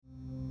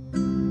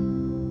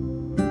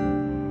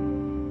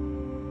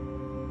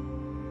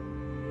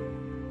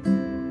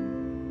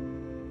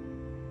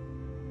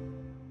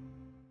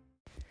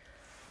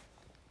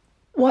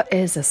What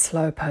is a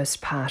slow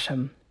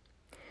postpartum?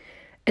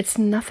 It's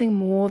nothing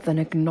more than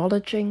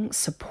acknowledging,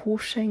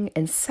 supporting,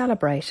 and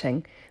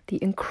celebrating the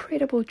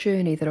incredible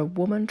journey that a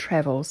woman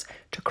travels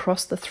to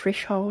cross the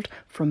threshold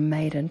from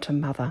maiden to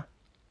mother.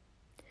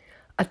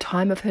 A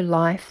time of her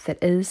life that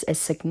is as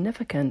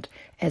significant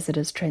as it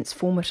is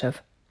transformative.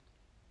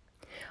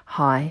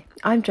 Hi,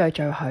 I'm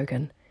Jojo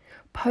Hogan,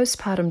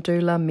 postpartum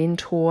doula,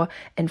 mentor,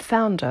 and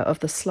founder of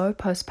the Slow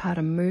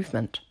Postpartum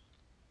Movement.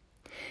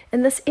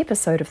 In this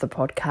episode of the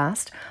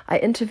podcast, I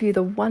interview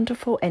the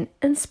wonderful and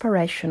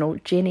inspirational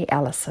Jenny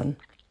Allison.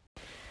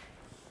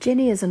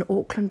 Jenny is an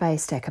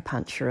Auckland-based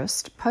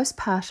acupuncturist,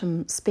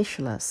 postpartum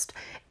specialist,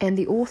 and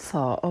the author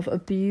of a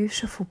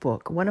beautiful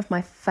book, one of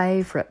my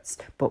favourite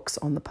books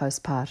on the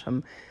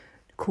postpartum,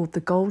 called The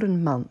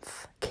Golden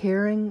Month,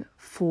 Caring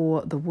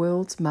for the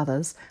World's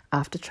Mothers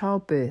After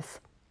Childbirth.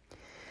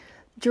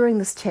 During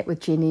this chat with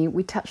Jenny,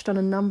 we touched on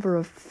a number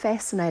of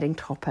fascinating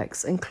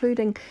topics,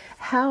 including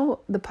how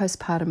the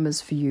postpartum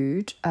is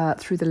viewed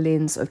through the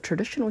lens of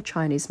traditional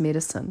Chinese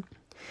medicine,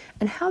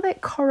 and how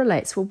that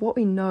correlates with what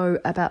we know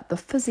about the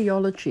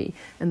physiology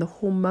and the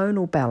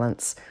hormonal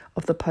balance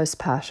of the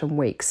postpartum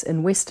weeks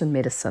in Western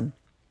medicine.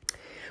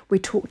 We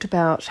talked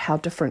about how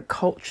different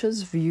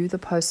cultures view the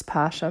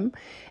postpartum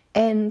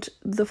and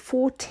the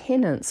 4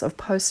 tenets of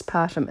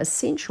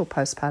essential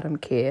postpartum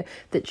care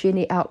that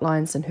Jenny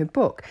outlines in her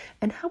book,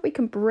 and how we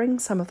can bring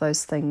some of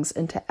those things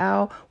into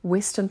our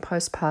Western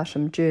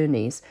postpartum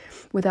journeys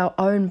with our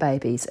own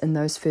babies in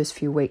those first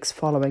few weeks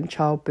following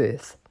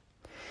childbirth.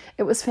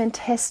 It was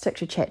fantastic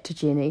to chat to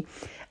Jenny.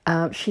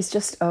 She's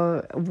just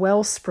a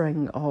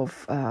wellspring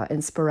of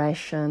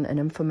inspiration and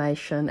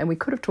information, and we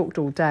could have talked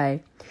all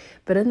day.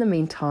 But in the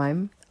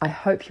meantime, I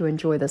hope you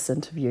enjoy this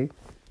interview.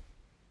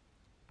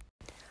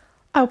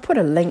 I'll put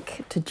a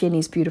link to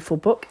Jenny's beautiful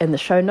book in the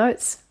show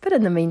notes, but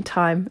in the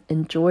meantime,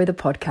 enjoy the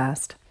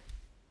podcast.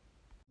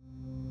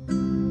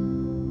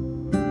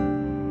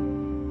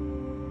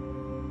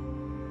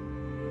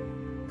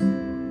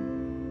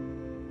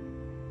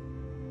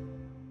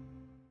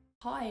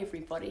 Hi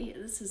everybody,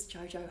 this is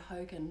Jojo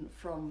Hogan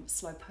from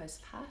Slow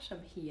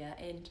Postpartum here,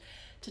 and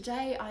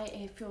today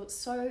I feel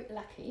so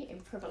lucky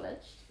and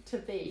privileged to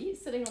be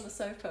sitting on the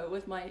sofa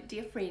with my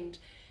dear friend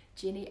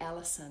Jenny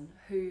Allison,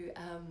 who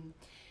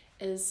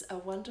is a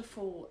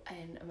wonderful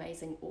and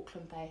amazing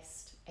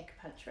Auckland-based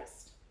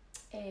acupuncturist,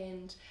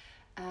 and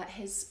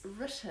has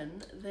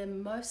written the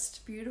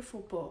most beautiful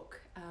book,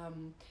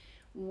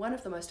 one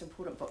of the most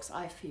important books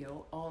I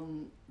feel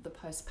on the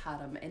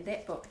postpartum, and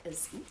that book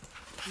is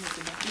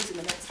using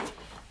the notes.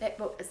 That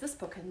book is this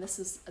book, and this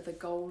is The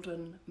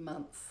Golden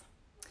Month,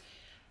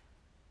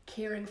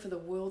 Caring for the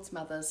World's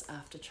Mothers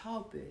After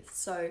Childbirth.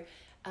 So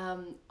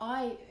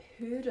I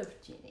heard of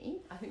Jenny,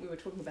 I think we were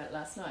talking about it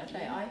last night,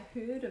 yeah. I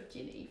heard of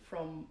Jenny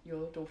from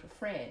your daughter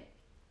Fran.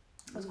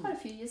 It was quite a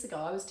few years ago.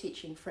 I was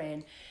teaching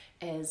Fran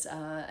as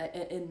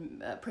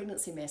in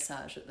pregnancy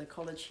massage at the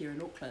college here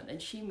in Auckland,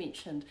 and she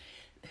mentioned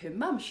her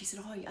mum. She said,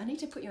 oh, I need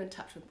to put you in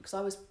touch with, because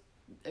I was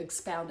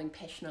expounding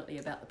passionately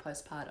about the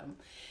postpartum,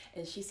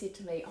 and she said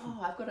to me, oh,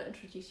 I've got to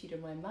introduce you to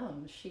my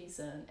mum. She's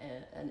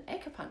an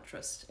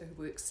acupuncturist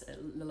who works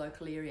in the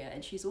local area,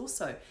 and she's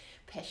also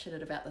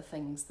passionate about the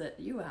things that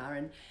you are.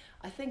 And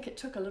I think it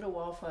took a little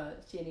while for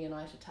Jenny and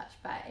I to touch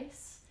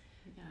base.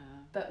 Yeah.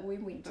 But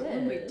when we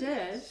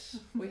did,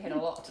 we had a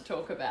lot to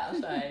talk about,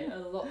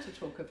 A lot to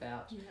talk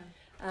about.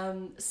 Yeah.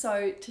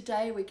 So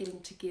today we're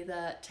getting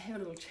together to have a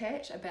little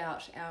chat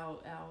about our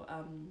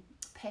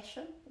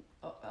passion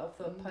of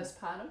the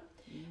postpartum.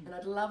 And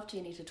I'd love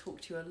Jenny to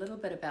talk to you a little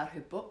bit about her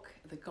book,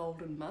 The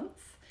Golden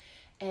Month,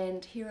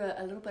 and hear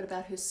a little bit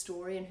about her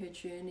story and her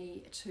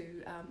journey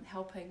to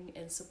helping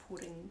and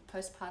supporting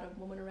postpartum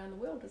women around the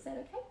world. Is that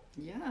okay?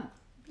 Yeah.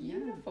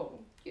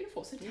 Beautiful.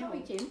 So tell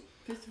me, Jen.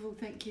 First of all,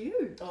 thank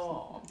you.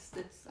 Oh,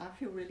 I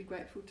feel really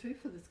grateful too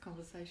for this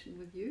conversation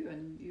with you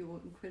and your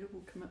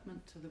incredible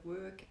commitment to the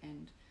work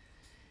and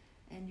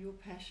your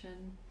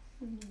passion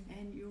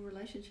and your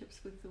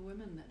relationships with the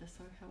women that are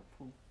so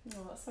helpful.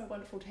 Oh, it's so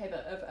wonderful to have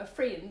a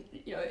friend,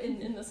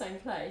 in the same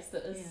place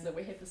that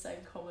we have the same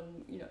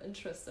common,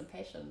 interests and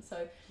passion.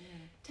 So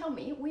tell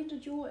me, when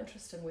did your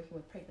interest in working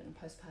with pregnant and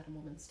postpartum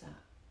women start?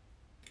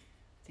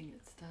 I think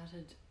it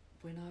started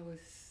when I was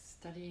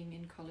studying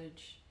in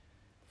college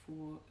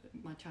for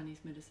my Chinese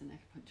medicine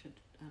acupuncture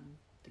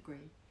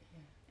degree,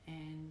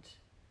 and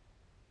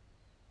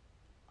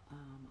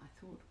I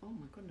thought, oh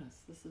my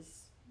goodness, this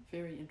is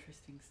very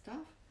interesting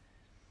stuff.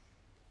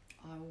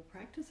 I will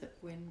practice it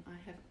when I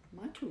have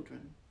my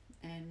children.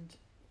 And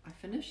I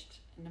finished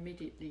and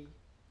immediately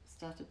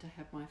started to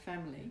have my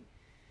family.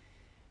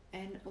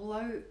 And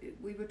although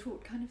we were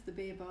taught kind of the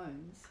bare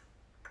bones,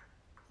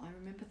 I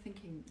remember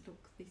thinking,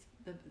 look,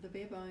 the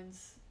bare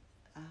bones,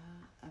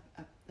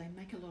 they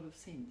make a lot of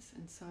sense.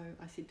 And so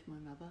I said to my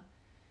mother,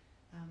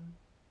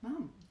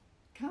 Mum,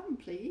 come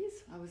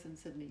please. I was in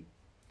Sydney.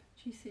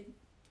 She said,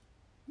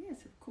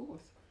 yes, of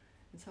course.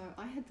 And so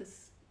I had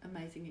this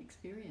amazing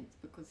experience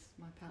because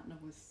my partner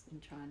was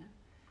in China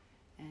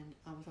and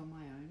I was on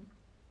my own,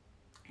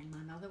 And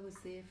my mother was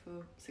there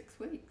for 6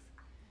 weeks.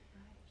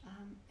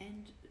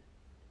 And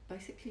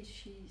basically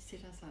she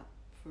set us up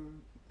for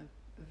a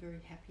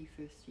very happy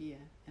first year,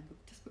 and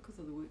just because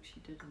of the work she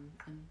did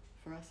and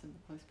for us in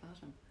the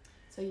postpartum.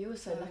 So you were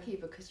so lucky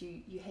because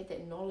you had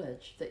that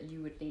knowledge that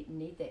you would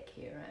need that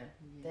care.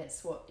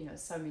 That's what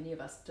so many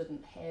of us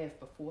didn't have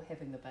before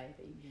having the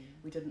baby.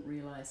 We didn't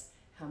realise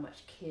how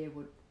much care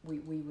we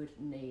would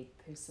need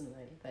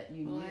personally, but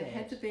you knew that. I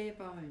had the bare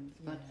bones,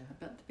 but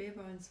the bare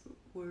bones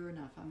were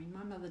enough. I mean,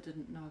 my mother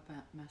didn't know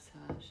about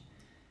massage,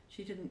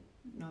 she didn't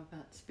know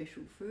about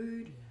special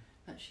food,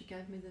 but she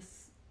gave me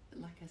this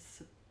like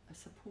a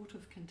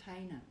supportive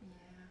container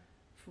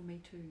for me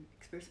to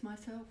express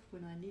myself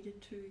when I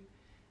needed to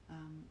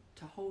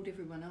hold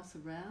everyone else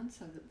around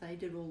so that they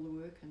did all the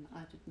work and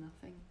I did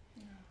nothing,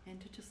 and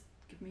to just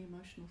give me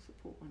emotional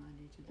support when I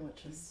needed it.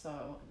 Which is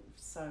so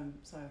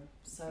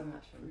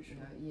much crucial.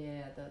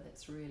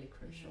 That's really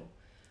crucial.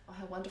 Oh,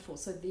 how wonderful.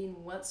 So then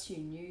once you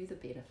knew the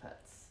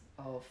benefits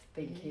of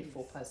being cared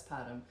for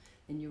postpartum,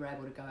 then you were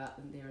able to go out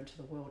there into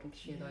the world and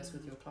share those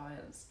with your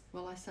clients.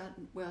 Well, I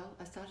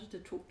started to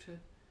talk to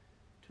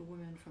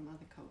women from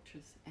other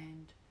cultures,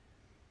 and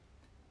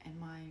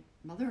my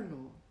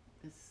mother-in-law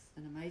is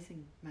an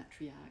amazing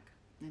matriarch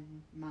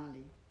in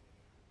Mali.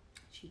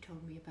 She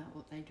told me about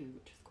what they do,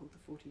 which is called the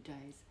 40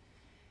 days.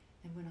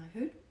 And when I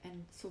heard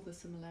and saw the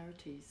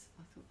similarities,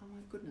 I thought, oh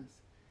my goodness,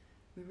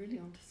 we're really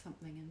onto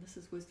something, and this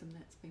is wisdom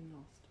that's been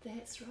lost.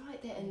 That's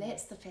right, and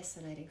that's the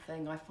fascinating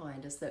thing I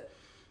find, is that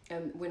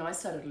when I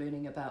started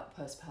learning about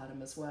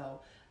postpartum as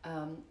well,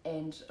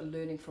 and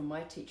learning from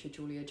my teacher,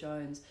 Julia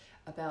Jones,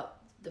 about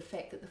the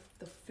fact that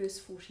the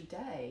first 40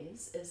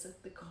 days is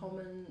the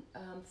common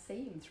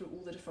theme through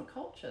all the different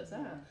cultures.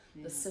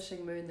 The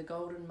sitting moon, the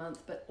golden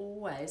month, but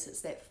always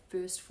it's that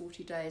first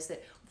 40 days,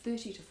 that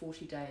 30 to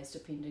 40 days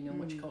depending on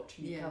which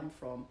culture you come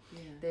from.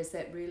 There's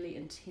that really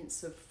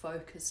intensive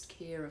focused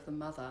care of the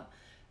mother.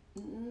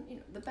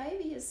 The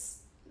baby it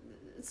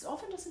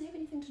often doesn't have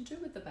anything to do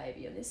with the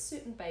baby, and there's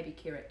certain baby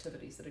care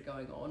activities that are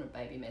going on, and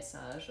baby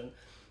massage,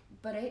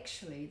 but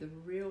actually the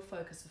real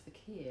focus of the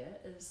care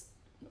is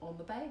on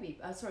the baby,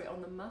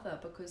 on the mother,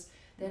 because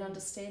that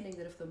understanding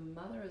that if the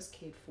mother is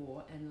cared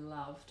for and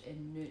loved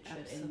and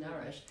nurtured and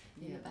nourished,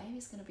 then the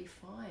baby's going to be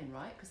fine,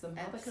 right? Because the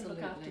mother can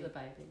look after the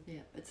baby.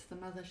 Yeah, it's the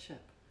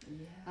mothership.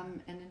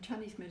 And in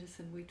Chinese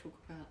medicine we talk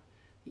about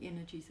the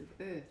energies of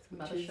earth.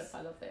 Mothership,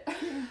 I love that.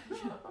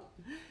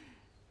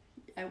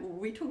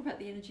 We talk about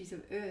the energies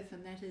of earth,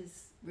 and that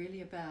is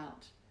really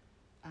about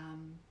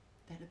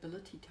that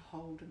ability to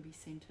hold and be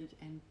centered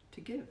and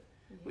to give.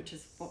 Which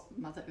is what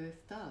Mother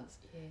Earth does.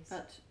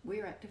 But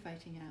we're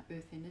activating our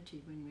earth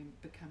energy when we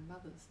become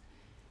mothers,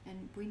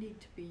 and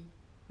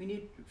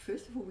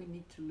first of all we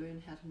need to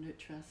learn how to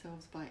nurture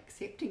ourselves by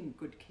accepting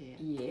good care.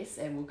 Yes,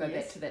 and we'll go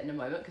back to that in a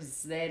moment,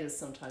 because that is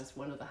sometimes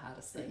one of the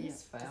hardest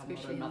things for our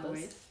modern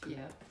mothers.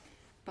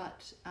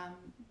 But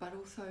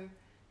also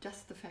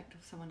just the fact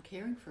of someone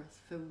caring for us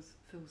fills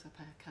up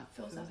our cup.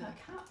 Fills up our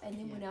cup, and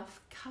then when our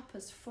cup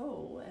is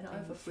full and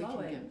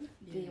overflowing,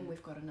 then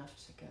we've got enough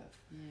to give.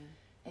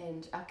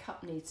 And our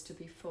cup needs to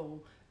be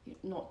full,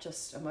 not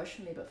just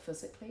emotionally but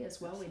physically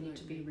as well. We need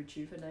to be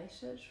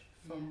rejuvenated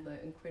from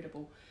the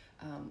incredible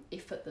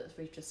effort that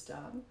we've just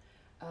done.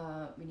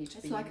 We need to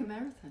It's like a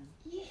marathon.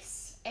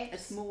 Yes,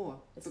 it's more.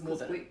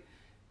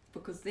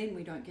 Because then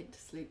we don't get to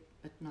sleep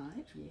at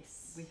night.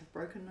 Yes, we have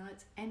broken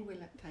nights, and we're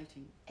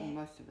lactating for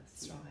most of us.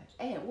 That's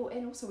right.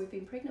 And also we've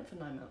been pregnant for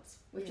 9 months.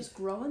 We've just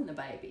grown the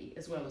baby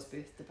as well as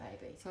birthed the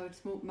baby. So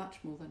it's much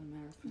more than a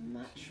marathon.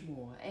 Much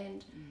more.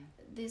 And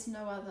there's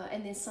no other.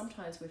 And then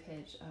sometimes we've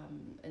had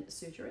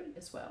surgery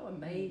as well, a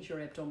major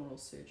abdominal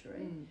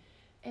surgery.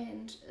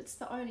 And it's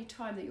the only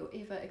time that you're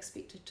ever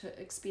expected to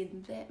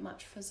expend that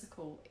much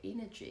physical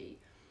energy,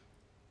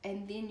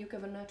 and then you're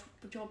given a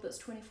job that's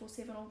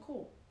 24/7 on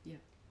call.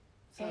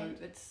 So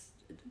it's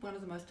one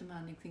of the most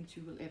demanding things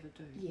you will ever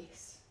do.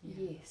 Yes.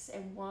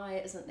 And why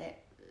isn't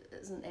that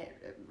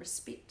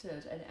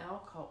respected in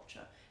our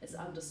culture? It's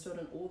understood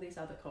in all these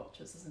other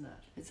cultures, isn't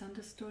it? It's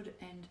understood,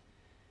 and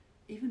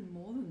even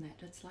more than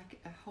that, it's like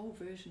a whole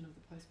version of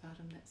the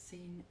postpartum that's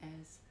seen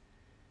as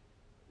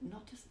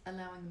not just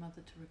allowing the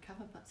mother to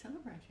recover, but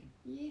celebrating.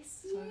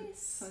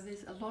 So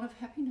there's a lot of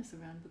happiness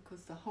around,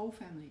 because the whole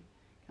family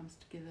comes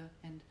together,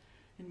 and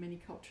in many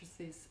cultures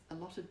there's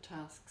allotted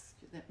tasks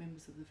that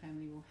members of the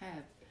family will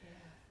have,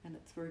 and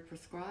it's very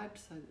prescribed,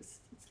 so it's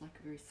like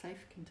a very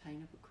safe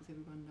container, because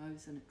everyone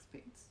knows and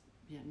expects,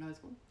 knows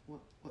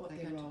what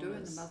they're going to do,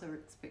 and the mother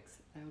expects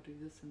that they'll do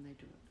this, and they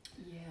do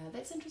it. Yeah,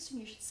 that's interesting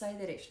you should say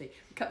that, actually.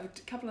 A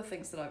couple of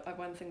things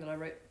one thing that I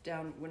wrote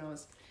down when I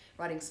was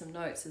writing some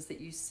notes is that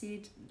you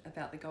said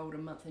about the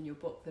golden month in your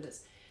book that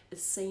it's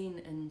seen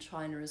in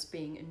China as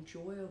being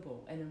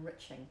enjoyable and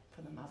enriching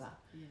for the mother.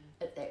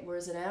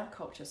 Whereas in our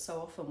culture,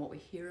 so often what we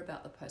hear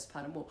about the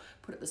postpartum, we'll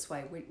put it this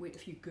way,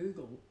 if you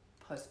Google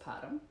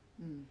postpartum,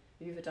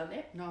 have you ever done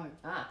that? No.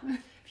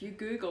 If you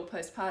Google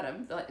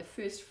postpartum, like the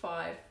first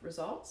 5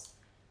 results: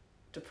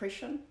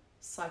 depression,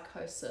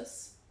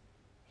 psychosis,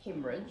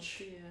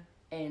 hemorrhage,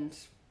 and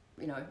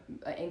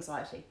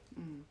anxiety.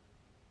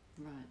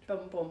 Right.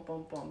 Boom, boom,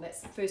 boom, boom.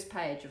 That's the first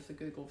page of the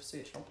Google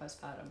search on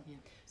postpartum. Yeah.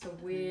 So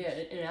where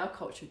in our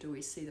culture do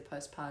we see the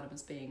postpartum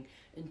as being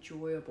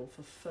enjoyable,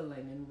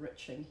 fulfilling,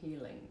 enriching,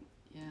 healing?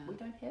 Yeah. We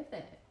don't have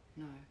that.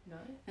 No. No?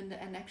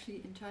 And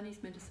actually in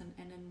Chinese medicine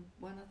and in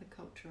one other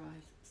culture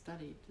I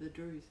studied, the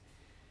Druze,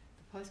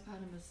 the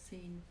postpartum is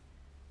seen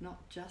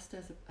not just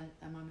as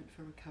a moment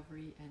for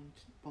recovery and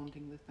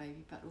bonding with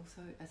baby, but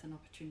also as an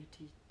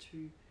opportunity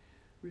to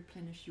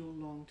replenish your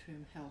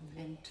long-term health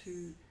and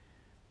to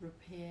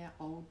repair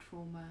old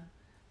trauma,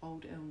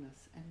 old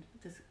illness, and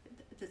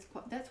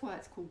that's why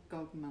it's called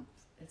Golden Month.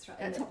 That's right.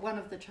 That's one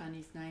of the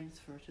Chinese names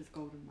for it is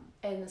Golden Month.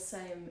 And the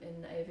same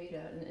in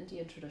Ayurveda, in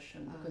Indian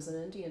tradition, because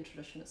in Indian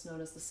tradition it's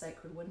known as the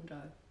sacred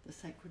window. The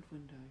sacred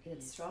window.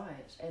 That's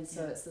right. And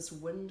so it's this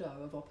window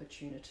of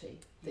opportunity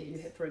that you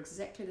have for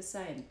exactly the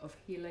same, of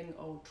healing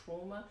old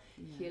trauma,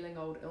 healing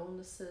old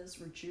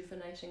illnesses,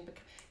 rejuvenating,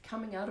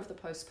 coming out of the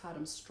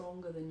postpartum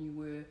stronger than you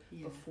were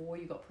before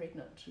you got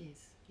pregnant.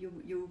 Yes.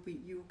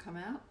 You'll come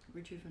out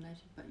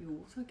rejuvenated, but you'll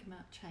also come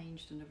out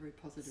changed in a very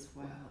positive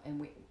way. Wow.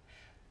 And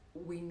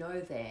we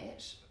know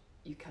that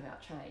you come out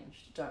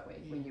changed, don't we,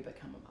 when you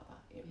become a mother?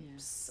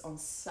 On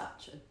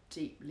such a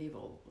deep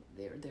level,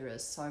 there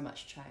is so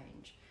much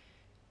change.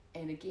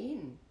 And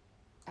again,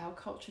 our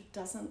culture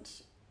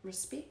doesn't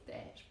respect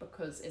that,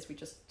 because as we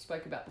just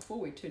spoke about before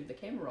we turned the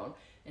camera on,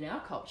 in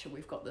our culture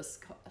we've got this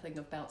thing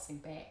of bouncing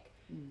back.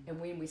 And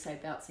when we say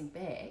bouncing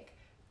back,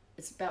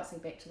 it's bouncing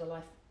back to the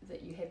life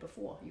that you had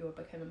before you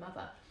became a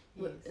mother.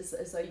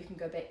 As though you can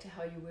go back to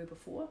how you were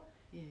before.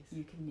 Yes.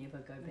 You can never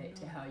go back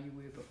to how you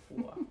were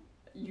before.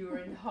 You're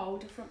a whole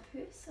different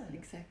person.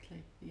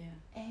 Exactly, yeah.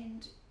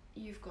 And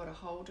you've got a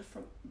whole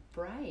different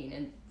brain.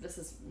 And this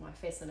is my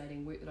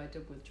fascinating work that I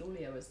did with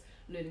Julia, was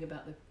learning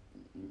about the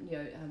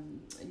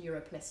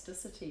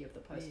neuroplasticity of the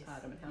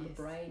postpartum and how the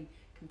brain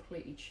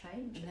completely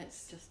changes. And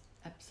that's just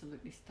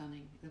absolutely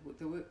stunning.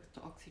 The work with the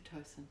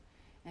oxytocin.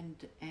 And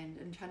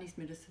in Chinese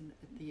medicine,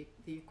 the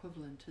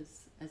equivalent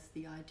is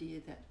the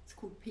idea that it's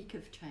called peak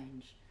of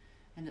change,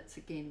 and it's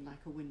again like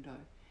a window,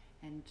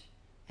 and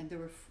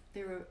there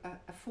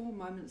are 4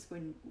 moments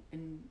when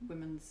in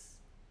women's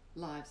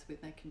lives where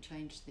they can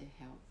change their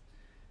health.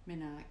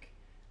 Menarche,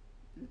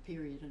 the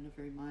period in a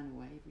very minor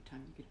way, every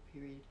time you get a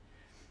period,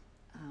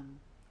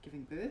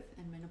 giving birth,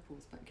 and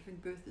menopause. But giving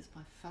birth is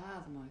by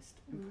far the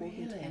most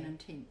important and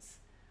intense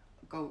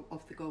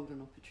of the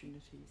golden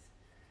opportunities.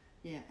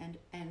 Yeah, and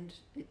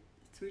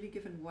it's really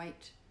given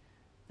weight.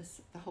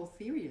 The whole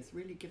theory is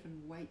really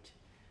given weight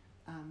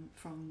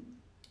from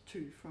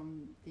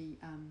the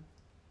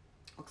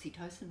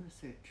oxytocin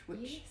research,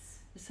 which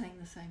is saying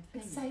the same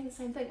thing. It's saying the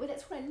same thing. Well,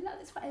 that's what I love.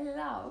 That's what I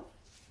love.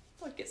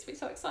 What gets me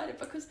so excited,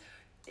 because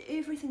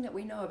everything that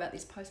we know about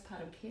these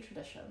postpartum care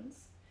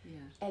traditions.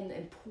 And the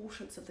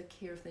importance of the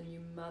care of the new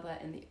mother,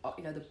 and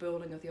the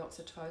building of the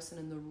oxytocin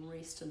and the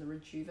rest and the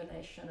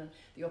rejuvenation and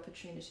the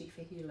opportunity for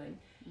healing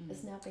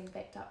is now being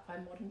backed up by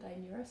modern day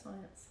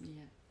neuroscience.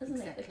 Yeah, isn't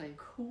that the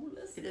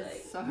coolest thing? It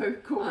is so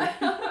cool. I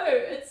know.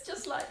 It's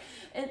just like,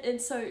 and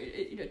so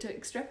to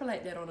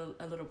extrapolate that on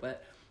a little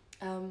bit.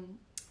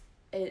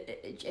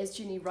 As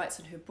Jenny writes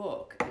in her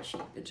book, she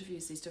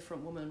interviews these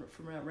different women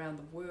from around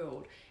the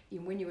world,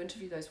 and when you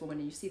interview those women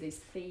and you see these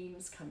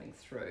themes coming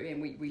through,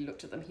 and we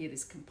looked at them here,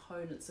 these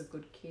components of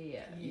good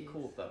care, you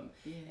called them,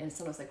 and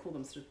sometimes they call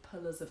them sort of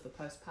pillars of the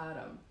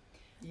postpartum.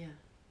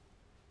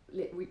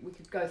 We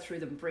could go through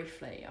them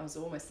briefly. I was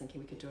almost thinking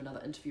we could do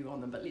another interview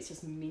on them, but let's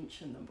just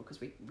mention them, because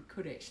we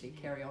could actually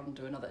carry on and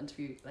do another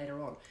interview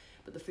later on.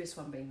 But the first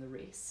one being the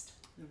rest.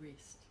 The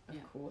rest.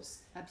 Of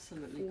course.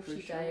 Absolutely 40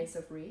 crucial. days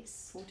of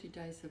rest. 40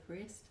 days of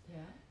rest.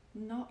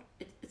 Yeah.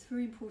 It's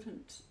very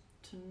important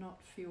to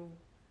not feel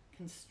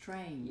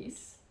constrained.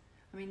 Yes.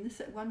 I mean,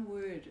 this one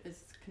word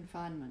is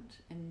confinement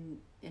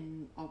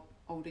in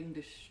Old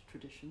English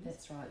traditions.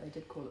 That's right, they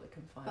did call it the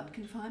confinement. But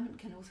confinement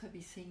can also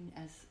be seen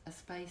as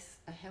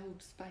a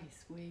held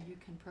space where you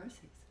can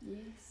process.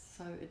 Yes.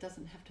 So it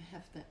doesn't have to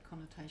have that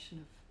connotation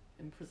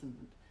of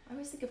imprisonment. I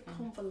always think of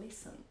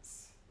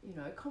convalescence.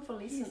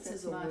 Convalescence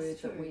is a nice word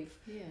too.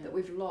 that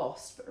we've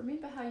lost. But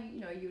remember how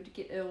you would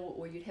get ill,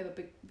 or you'd have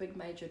a big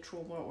major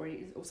trauma, or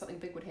something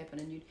big would happen,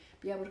 and you'd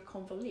be able to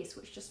convalesce,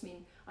 which just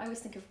mean, I always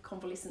think of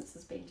convalescence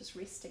as being just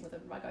resting with a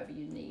rug over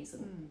your knees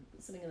and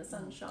sitting in the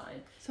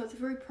sunshine. So it's a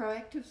very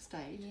proactive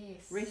state.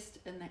 Yes. Rest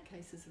in that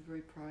case is a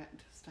very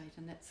proactive state,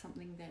 and that's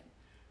something that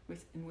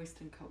in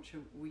Western culture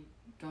we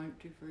don't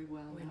do very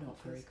well. We're not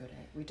very good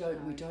at. We don't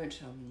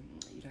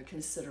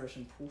consider it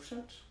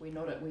important. We're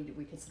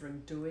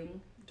considering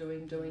doing,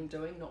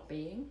 not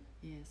being.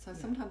 Yeah. So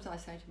sometimes I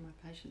say to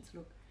my patients,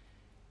 look,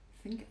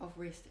 think of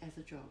rest as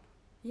a job.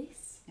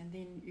 Yes. And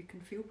then you can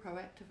feel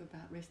proactive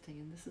about resting,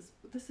 and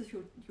this is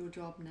your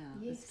job now,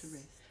 is to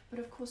rest. But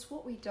of course,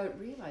 what we don't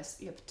realise,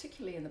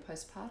 particularly in the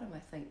postpartum, I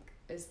think,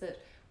 is that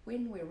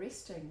when we're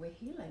resting, we're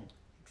healing.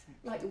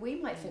 Exactly. Like, we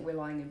might think we're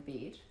lying in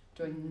bed,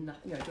 doing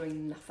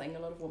nothing. A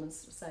lot of women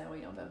say, oh,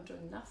 I'm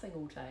doing nothing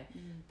all day.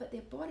 But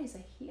their bodies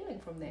are healing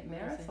from that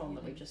marathon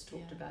that we just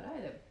talked about,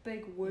 that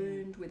big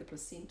wound where the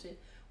placenta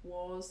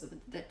was.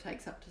 That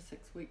takes up to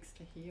 6 weeks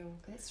to heal.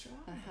 That's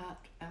right. The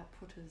heart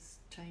output has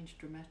changed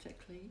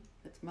dramatically.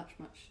 It's much,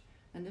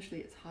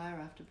 initially it's higher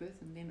after birth,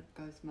 and then it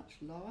goes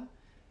much lower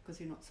because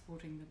you're not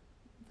supporting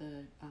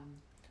the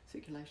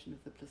circulation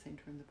of the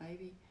placenta and the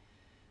baby.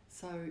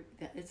 So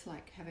that it's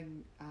like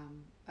having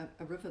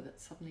a river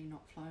that's suddenly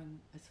not flowing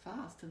as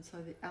fast, and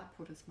so the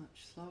output is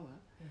much slower.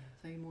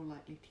 So you're more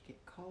likely to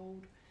get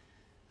cold.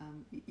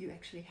 You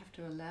actually have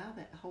to allow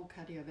that whole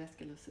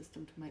cardiovascular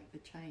system to make the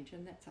change,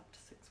 and that's up to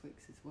 6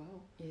 weeks as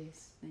well.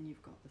 Yes. Then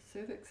you've got the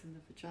cervix and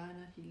the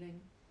vagina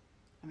healing.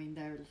 I mean,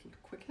 they're a little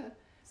quicker.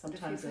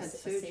 Sometimes if you've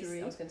had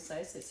surgery, I was going to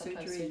say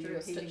sometimes surgery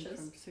or healing stitches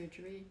from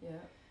surgery.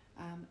 Yeah.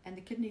 And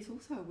the kidneys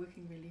also are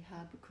working really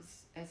hard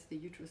because as the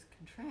uterus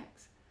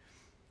contracts,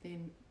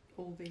 then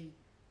all the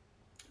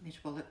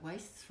metabolic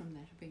wastes from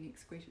that are being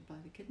excreted by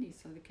the kidneys.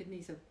 So the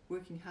kidneys are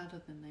working harder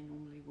than they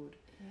normally would.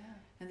 Yeah.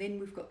 And then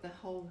we've got the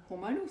whole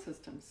hormonal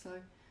system. So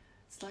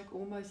it's like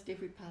almost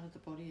every part of the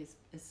body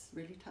is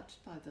really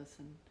touched by this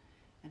and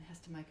has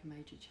to make a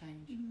major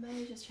change.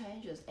 Major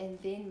changes. And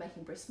then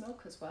making breast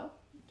milk as well.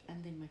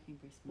 And then making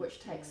breast milk. Which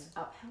takes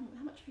up, how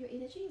much of your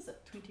energy is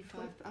it?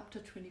 25, up to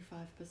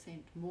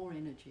 25% more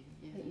energy.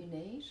 That you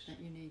need.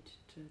 That you need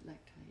to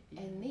lactate.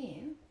 Yeah. And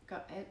then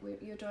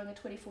you're doing a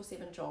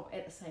 24/7 job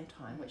at the same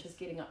time, which is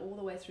getting up all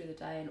the way through the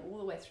day and all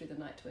the way through the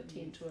night to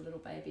attend to a little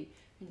baby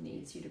who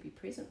needs you to be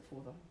present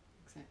for them.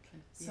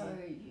 Exactly. So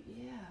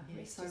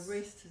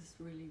rest is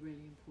really,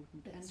 really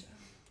important. That's and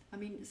I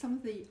mean,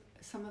 some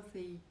of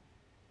the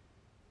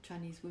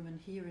Chinese women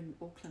here in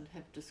Auckland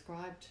have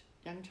described,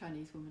 young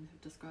Chinese women have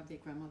described their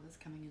grandmothers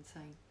coming and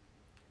saying,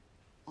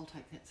 "I'll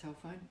take that cell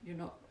phone. You're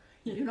not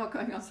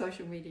going on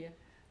social media.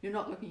 You're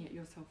not looking at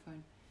your cell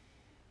phone."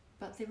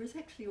 But there is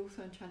actually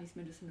also in Chinese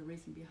medicine a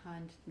reason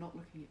behind not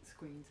looking at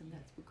screens, and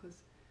that's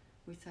because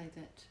we say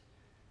that.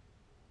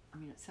 I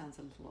mean, it sounds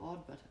a little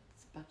odd, but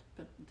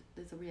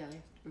there's a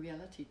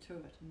reality to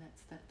it, and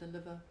that's that the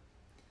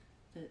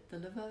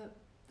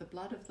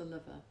blood of the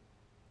liver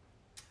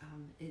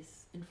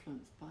is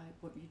influenced by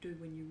what you do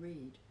when you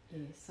read.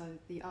 Yes. So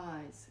the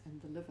eyes and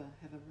the liver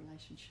have a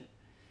relationship.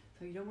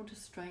 So you don't want to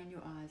strain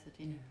your eyes at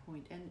any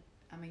point. And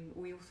I mean,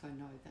 we also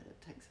know that it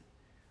takes a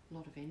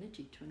lot of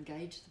energy to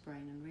engage the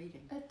brain in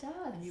reading. It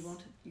does. And you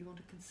want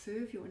to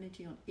conserve your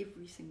energy on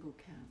every single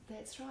count.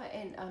 That's right.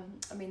 And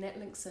I mean, that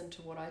links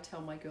into what I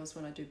tell my girls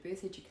when I do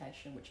birth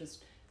education, which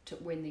is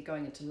when they're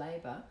going into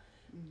labour,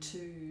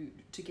 to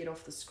get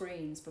off the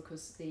screens,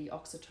 because the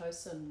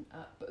oxytocin,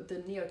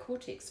 the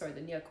neocortex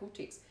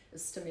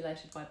is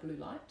stimulated by blue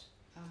light.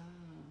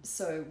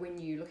 So when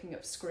you're looking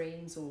at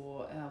screens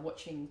or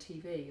watching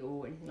TV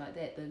or anything like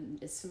that, then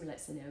it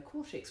stimulates the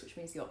neocortex, which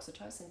means the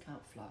oxytocin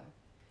can't flow.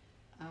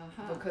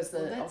 Because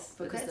that's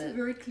a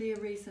very clear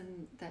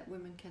reason that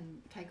women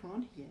can take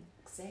on here.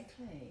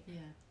 Exactly.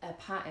 Yeah.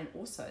 And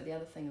also the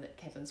other thing that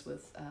happens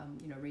with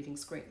reading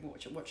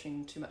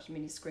watching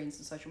many screens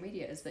and social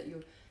media is that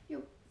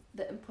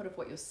the input of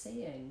what you're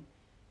seeing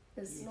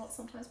is not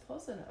sometimes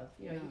positive.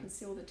 You can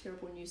see all the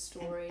terrible news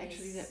stories. And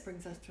actually, that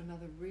brings us to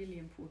another really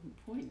important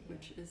point,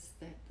 which is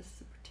that this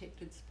is a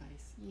protected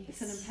space. Yes.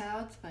 It's an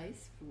empowered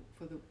space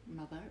for the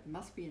mother. It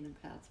must be an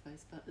empowered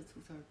space, but it's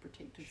also a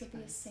protected space. It should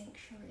be a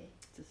sanctuary.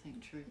 It's a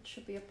sanctuary. It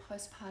should be a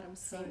postpartum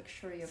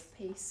sanctuary of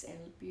peace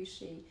and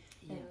beauty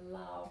and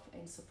love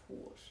and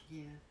support.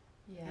 Yeah.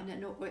 Yeah.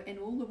 And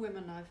all the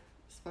women I've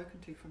spoken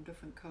to from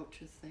different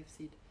cultures, they've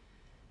said,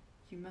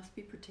 you must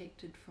be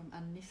protected from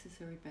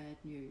unnecessary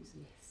bad news.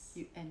 Yes.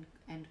 And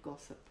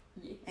gossip.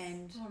 Yes.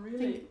 And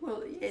really?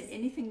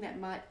 anything that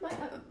might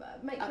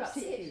make you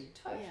upset. You.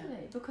 Totally.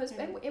 Yeah. Because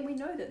and we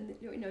know that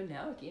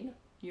now again,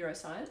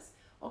 neuroscience,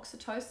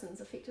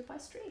 oxytocin's affected by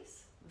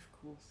stress. Of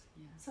course,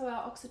 yeah. So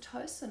our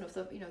oxytocin of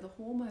the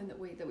hormone that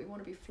we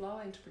want to be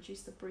flowing to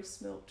produce the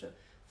breast milk, to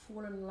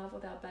fall in love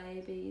with our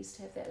babies,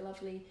 to have that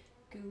lovely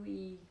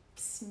gooey,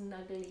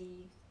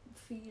 snuggly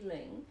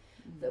feeling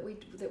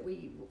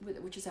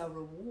which is our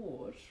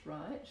reward,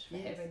 right? For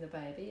having the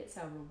baby, it's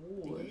our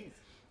reward.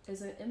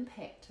 Is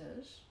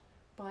impacted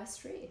by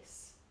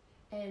stress.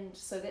 And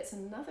so that's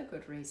another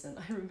good reason.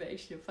 I remember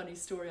actually a funny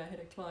story. I had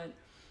a client,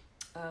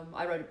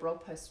 I wrote a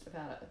blog post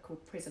about it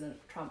called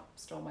President Trump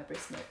Stole My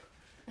Breast Milk.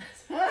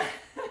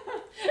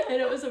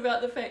 And it was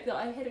about the fact that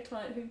I had a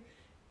client who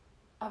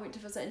I went to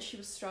visit and she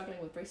was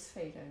struggling with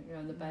breastfeeding,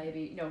 and the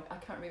baby, I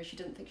can't remember, she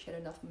didn't think she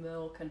had enough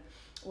milk and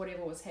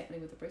whatever was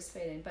happening with the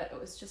breastfeeding, but it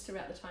was just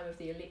around the time of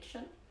the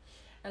election.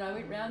 And I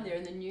went round there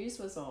and the news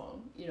was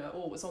on,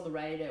 or it was on the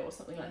radio or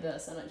something like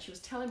this, and she was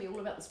telling me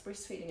all about this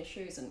breastfeeding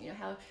issues and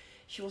how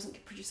she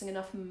wasn't producing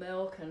enough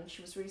milk and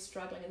she was really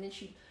struggling. And then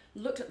she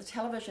looked at the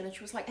television and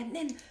she was like, and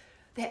then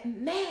that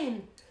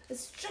man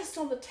is just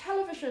on the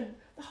television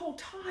the whole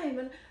time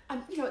and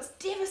it's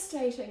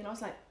devastating. And I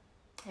was like,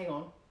 hang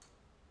on,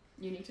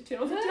 you need to turn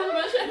off the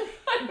television.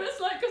 I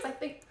was like, because I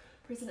think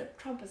President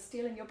Trump is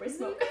stealing your breast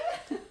milk.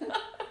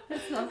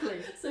 That's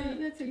lovely. So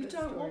That's a you good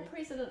don't story. want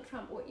President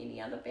Trump or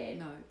any other bad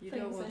No, you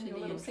things don't want in your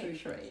any little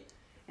intrusions. sanctuary.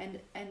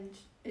 And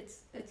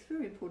it's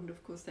very important,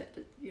 of course, that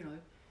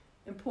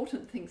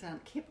important things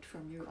aren't kept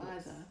from you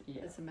either.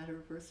 Yeah. It's a matter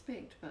of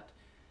respect, but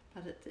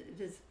it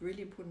is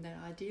really important, that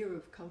idea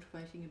of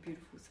cultivating a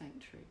beautiful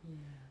sanctuary.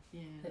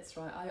 Yeah. That's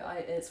right. I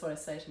it's what I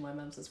say to my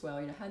mums as well.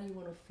 How do you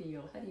want to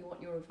feel? How do you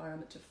want your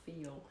environment to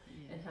feel?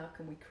 Yeah. And how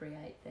can we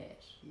create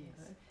that? Yes.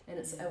 And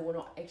it's Yeah. well,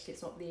 not actually.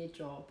 It's not their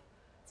job.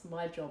 It's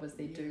my job as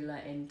their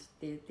doula and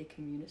their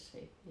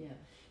community. Yeah.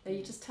 Now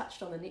you just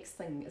touched on the next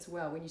thing as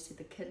well when you said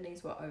the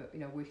kidneys were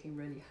working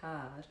really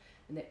hard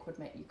and that could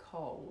make you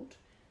cold.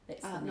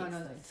 That's the next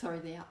thing. Sorry,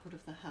 the output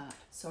of the heart.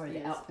 Sorry,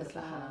 Yes, the output of as the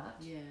well. heart.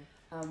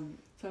 Yeah.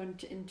 So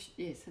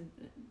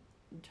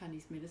in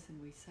Chinese medicine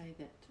we say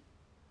that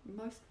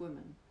most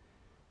women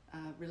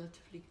are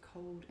relatively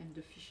cold and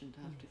deficient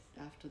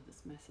after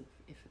this massive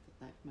effort that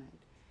they've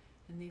made,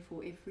 and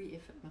therefore every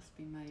effort must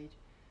be made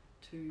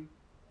to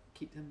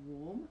keep them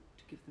warm,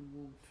 to give them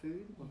warm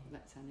food. Well,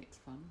 that's our next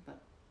one,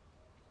 but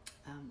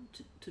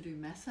to do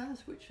massage,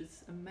 which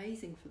is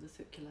amazing for the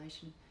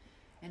circulation,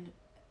 and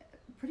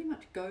pretty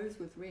much goes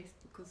with rest,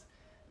 because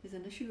there's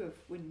an issue of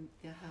when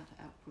their heart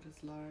output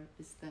is low,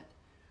 is that,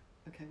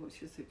 okay,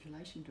 what's your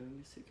circulation doing?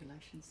 Your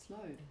circulation's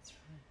slowed. That's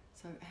right.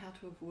 So how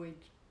to avoid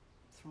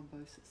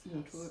thrombosis,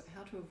 Yes.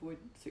 how to avoid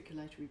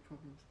circulatory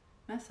problems?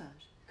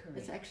 Massage. Correct.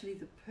 It's actually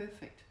the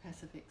perfect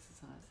passive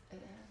exercise. It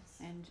is.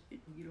 And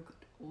you look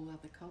at all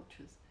other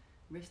cultures,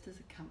 rest is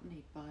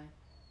accompanied by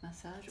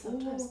massage.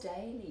 Sometimes or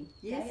daily.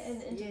 Yes,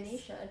 In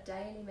Indonesia, a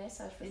daily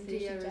massage for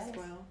India 30 days. as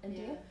well.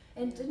 India.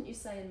 Yeah, And yeah. didn't you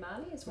say in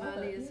Mali as well?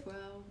 Mali don't as you?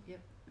 well. Yep.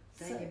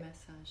 So Daily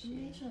massage. Yeah.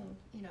 Imagine,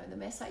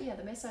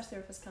 the massage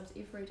therapist comes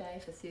every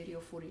day for 30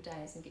 or 40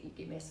 days and you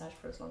get massage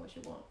for as long as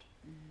you want.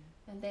 Mm.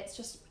 And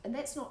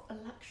that's not a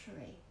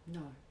luxury.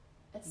 No.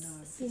 It's No,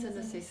 seen it's a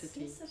as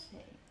necessity.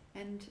 necessity.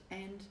 And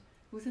it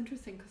was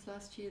interesting because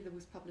last year there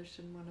was published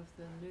in one of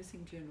the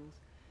nursing journals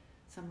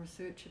some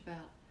research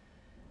about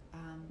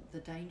the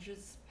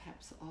dangers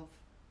perhaps of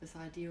this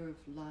idea of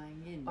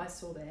lying in. I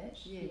saw that.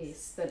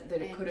 Yes. That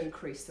it And could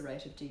increase the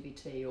rate of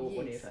DVT or Yes.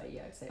 whatever.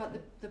 Yeah, exactly.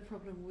 But the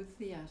problem with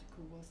the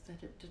article was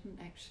that it didn't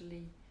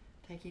actually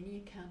take any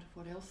account of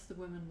what else the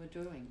women were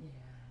doing.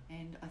 yeah.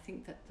 And I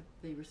think that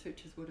the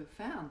researchers would have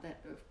found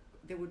that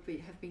there would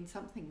have been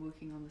something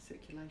working on the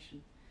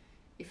circulation.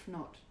 If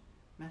not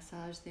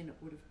massage, then it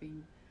would have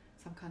been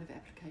some kind of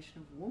application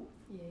of warmth,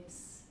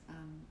 Yes.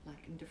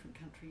 like in different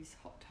countries,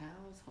 hot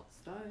towels, hot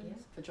stones,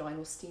 Yeah.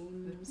 Vaginal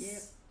steams.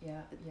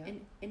 Yeah.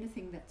 and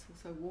anything that's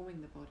also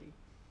warming the body.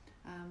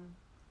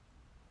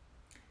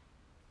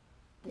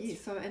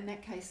 So in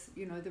that case,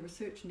 the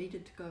research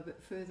needed to go a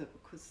bit further,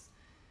 because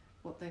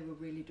what they were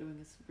really doing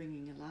is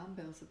ringing alarm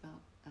bells about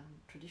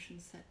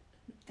traditions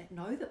that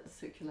know that the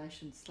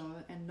circulation's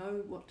slower and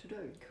know what to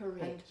do.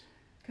 Correct. And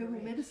herbal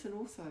Correct. medicine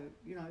also,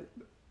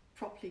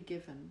 properly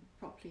given,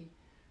 properly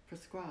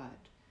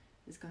prescribed,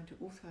 is going to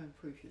also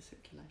improve your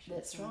circulation.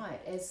 That's So right.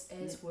 As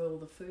will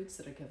the foods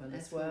that are given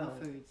as for the well.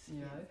 foods,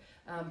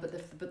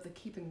 But the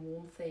keeping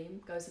warm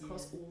theme goes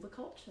across Yeah. all the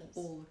cultures.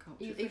 all the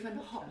cultures, Every even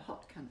culture.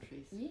 hot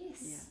countries.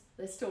 Yes. Yeah.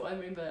 They still. I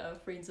remember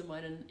friends of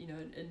mine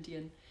in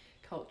Indian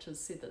cultures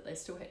said that they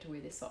still had to wear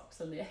their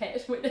socks and their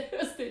hat when it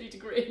was 30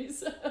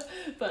 degrees.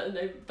 but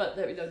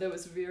that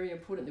was very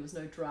important. There was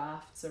no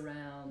drafts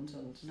around and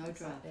No things like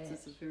drafts. that.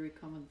 It's a very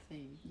common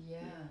theme. Yeah,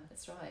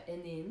 that's right.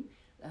 And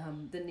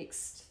then the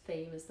next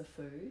theme is the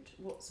food.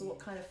 What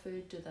kind of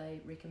food do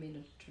they recommend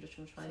in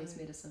traditional Chinese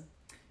medicine?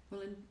 Well,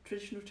 in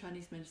traditional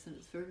Chinese medicine,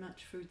 it's very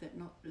much food that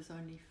not is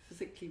only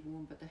physically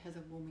warm, but that has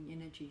a warming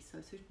energy.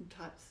 So certain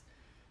types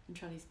in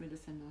Chinese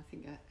medicine, I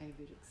think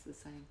Ayurvedic's the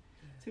same.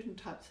 Certain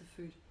types of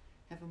food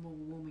have a more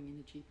warming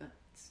energy, but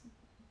it's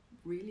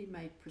really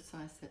made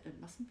precise that it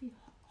mustn't be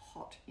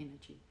hot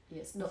energy.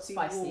 Yes, not must be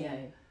spicy, warm.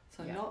 eh?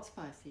 So Yeah. not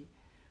spicy,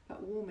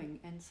 but warming,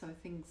 and so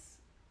things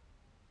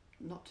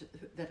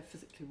that are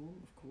physically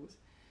warm, of course,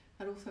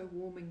 but also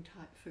warming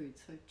type food.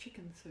 So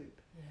chicken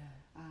soup, Yeah.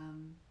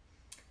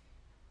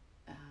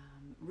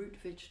 root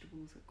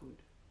vegetables are good.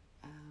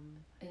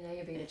 In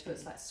Ayurveda too,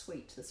 it's like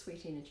sweet. The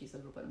sweet energy is a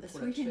little bit The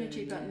important sweet too,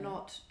 energy, but yeah.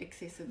 not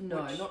excessive.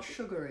 No, which- not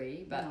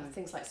sugary, but No.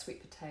 things like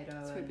sweet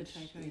potato Sweet and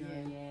potato,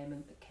 yam yeah.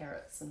 and the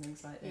carrots and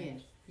things like that. Yeah,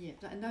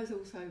 yeah, and those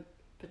also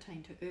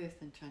pertain to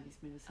earth in Chinese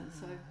medicine.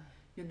 So Ah,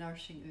 you're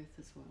nourishing earth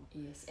as well.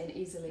 yes, and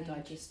easily And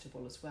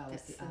digestible as well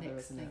as that's the the other,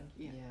 next isn't thing,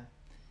 it? yeah.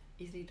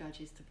 Easily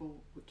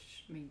digestible,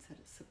 which means that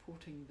it's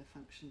supporting the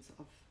functions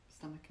of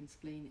stomach and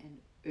spleen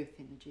and earth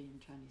energy in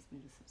Chinese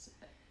medicine.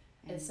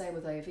 And same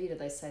with Ayurveda,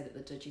 they say that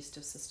the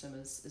digestive system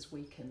is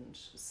weakened,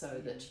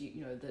 so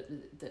Yeah.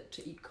 that that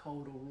to eat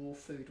cold or raw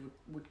food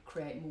would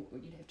create more.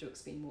 You'd have to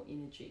expend more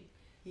energy.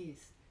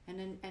 Yes, and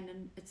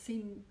then it's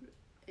seen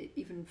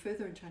even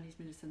further in Chinese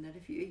medicine that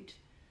if you eat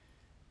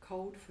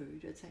cold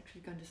food, it's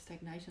actually going to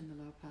stagnate in the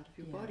lower part of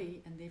your Yeah.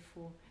 body, and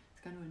therefore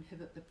it's going to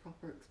inhibit the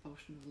proper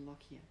expulsion of the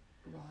lochia.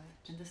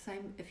 Right. And the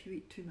same if you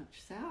eat too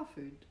much sour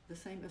food, the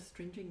same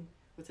astringing,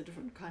 it's a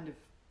different kind of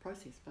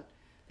process, but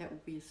that will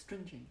be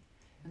astringing.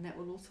 And that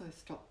will also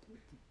stop the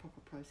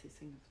proper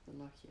processing of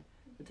the lochia,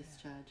 the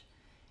discharge.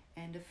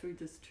 And if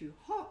food is too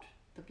hot,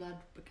 the blood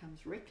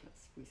becomes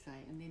reckless, we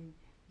say, and then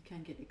you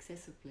can get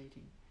excessive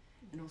bleeding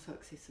and also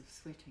excessive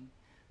sweating.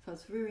 So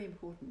it's very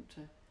important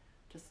to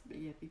just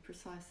be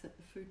precise that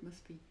the food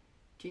must be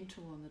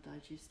gentle on the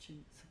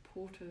digestion,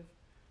 supportive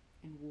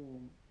and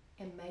warm.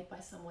 And made by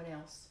someone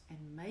else. And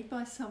made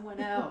by someone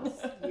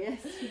else,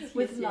 yes.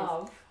 With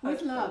love.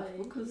 With love,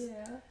 hopefully.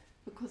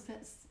 because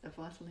that's a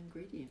vital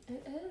ingredient.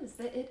 It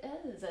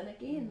is. And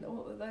again,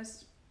 all of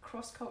those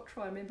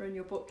cross-cultural, I remember in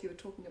your book you were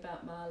talking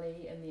about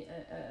Mali and the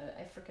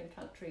African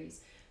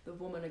countries. The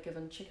women are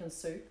given chicken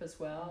soup as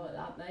well,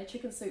 aren't they?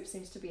 Chicken soup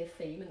seems to be a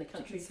theme in the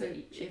countries that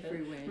eat chicken.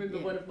 Everywhere. Remember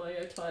one of my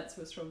clients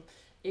was from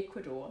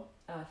Ecuador,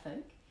 I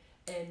think,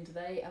 and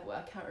they,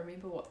 I can't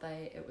remember what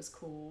it was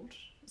called.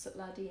 Was it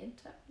La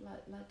Dieta?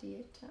 La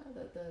Dieta?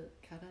 The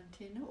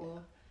Quarantena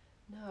or?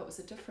 No, it was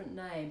a different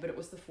name, but it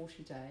was the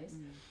 40 days.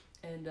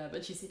 And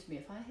but she said to me,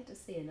 if I had to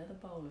see another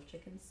bowl of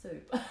chicken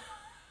soup,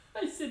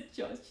 I said,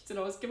 Josh, she said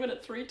I was given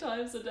it 3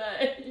 times a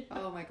day.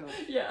 Oh my gosh.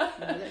 Yeah.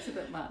 No, that's a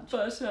bit much.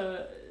 But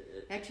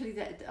actually,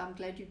 I'm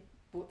glad you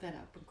brought that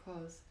up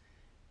because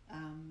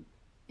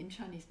in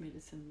Chinese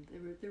medicine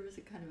there is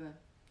a kind of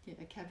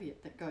a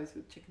caveat that goes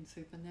with chicken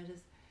soup, and that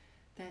is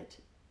that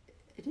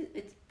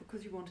it's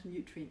because you want a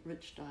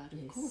nutrient-rich diet,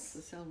 of course,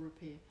 for cell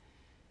repair.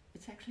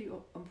 It's actually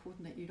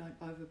important that you don't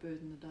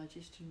overburden the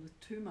digestion with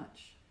too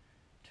much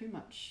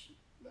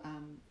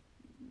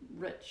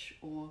rich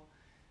or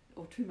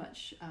too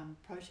much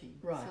protein.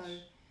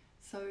 Right.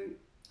 So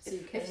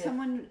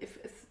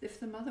if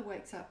the mother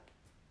wakes up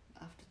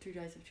after 2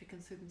 days of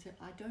chicken soup and said,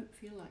 I don't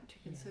feel like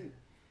chicken soup,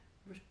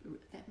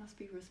 that must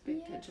be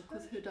respected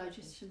because her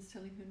digestion's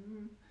telling her,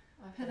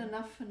 I've had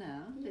enough for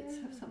now. Let's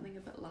have something a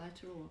bit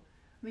lighter. Or,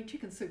 I mean,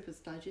 chicken soup is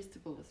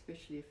digestible,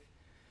 especially if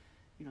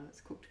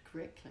it's cooked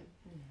correctly.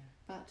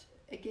 But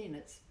again,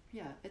 it's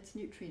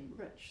nutrient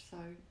rich, so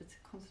it's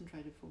a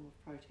concentrated form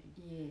of protein.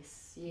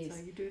 Yes.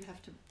 So you do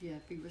have to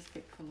be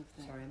respectful of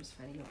that. Sorry, I'm just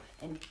finding it.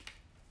 And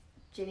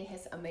Jenny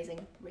has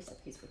amazing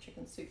recipes for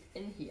chicken soup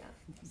in here,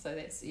 so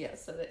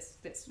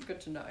that's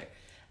good to know.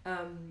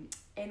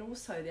 And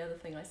also the other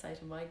thing I say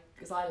to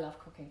because I love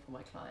cooking for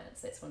my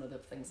clients. That's one of the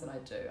things that I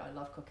do. I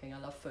love cooking. I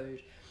love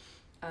food,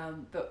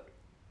 but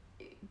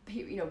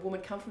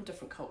women come from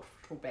different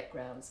cultural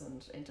backgrounds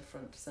and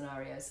different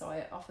scenarios. So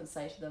I often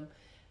say to them,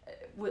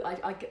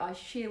 I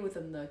share with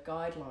them the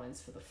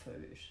guidelines for the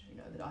food.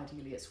 That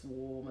ideally it's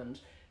warm and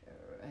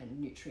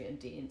nutrient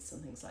dense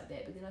and things like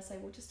that. But then I say,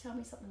 well, just tell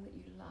me something that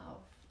you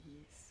love.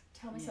 Yes.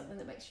 Tell me something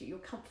that makes you your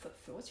comfort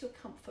food. What's your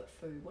comfort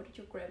food? What did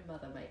your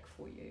grandmother make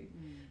for you?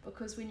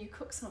 Because when you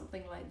cook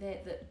something like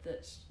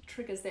that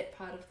triggers that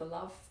part of the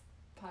love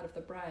part of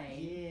the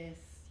brain.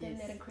 Then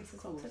that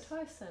increases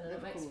oxytocin, and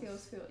it makes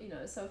feels feel.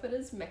 So if it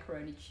is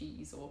macaroni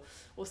cheese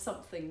or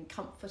something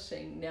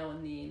comforting now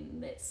and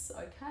then, that's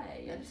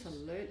okay.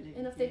 Absolutely.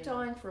 And if they're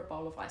dying for a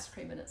bowl of ice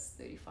cream and it's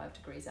 35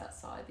 degrees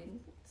outside,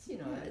 then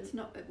it's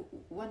not.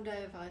 One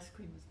day of ice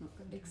cream is not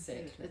going to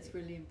exactly. It's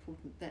really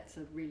important. That's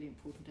a really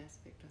important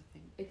aspect, I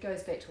think. It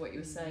goes back to what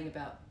you were saying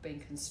about being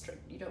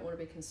constricted. You don't want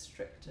to be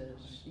constricted.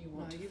 You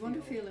want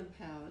to feel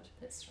empowered.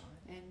 That's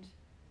right. And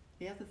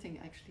the other thing,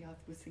 actually, I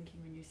was thinking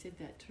when you said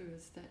that too,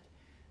 is that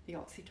the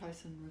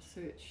oxytocin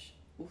research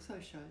also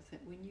shows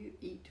that when you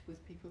eat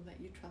with people that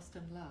you trust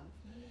and love,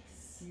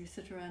 you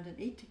sit around and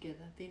eat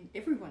together, then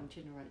everyone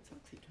generates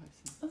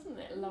oxytocin. Isn't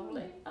that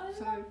lovely? I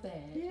love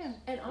that. Yeah.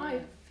 And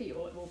I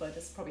feel, although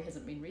this probably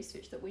hasn't been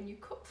researched, that when you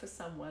cook for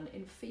someone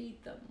and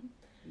feed them,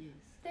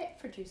 that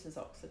produces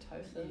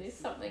oxytocin. There's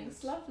something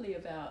lovely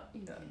about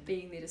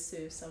being there to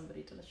serve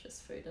somebody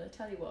delicious food. And I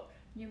tell you what,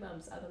 new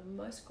mums are the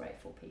most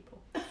grateful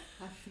people.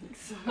 I think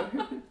so.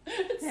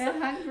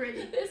 They're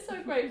hungry. They're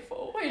so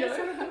grateful. They're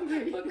so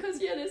hungry. Because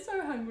they're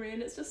so hungry,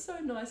 and it's just so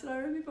nice. And I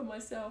remember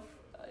myself.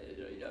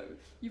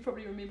 You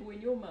probably remember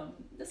when your mum.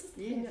 This is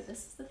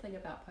the thing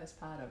about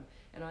postpartum,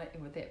 and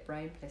with that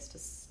brain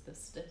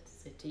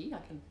plasticity, I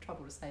can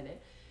trouble to say that.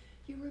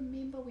 You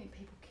remember when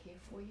people care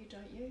for you,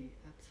 don't you?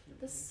 Absolutely.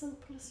 The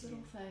simplest little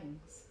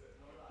things.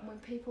 When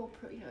people,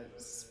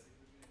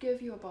 give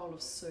you a bowl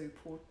of soup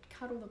or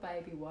cuddle the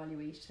baby while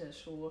you eat it,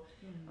 or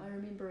I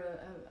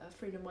remember a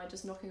friend of mine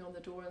just knocking on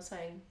the door and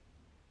saying,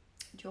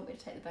 do you want me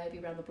to take the baby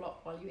around the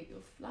block while you eat your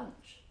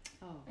lunch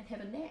and have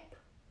a nap?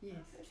 Yes.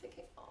 I was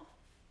thinking,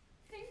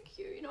 thank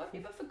you. I've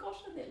never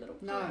forgotten that little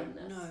No.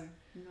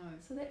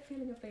 So that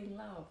feeling of being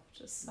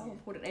loved is so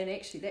important. And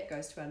actually that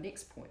goes to our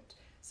next point.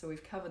 So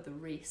we've covered the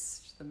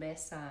rest, the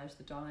massage,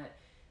 the diet,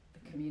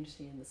 the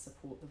community and the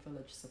support, the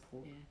village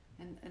support. Yeah.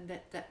 And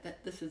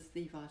that this is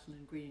the vital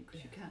ingredient,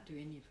 because you can't do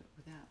any of it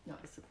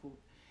without the support.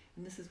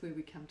 And this is where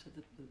we come to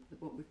the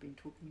what we've been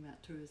talking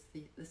about too, is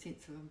the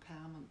sense of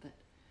empowerment that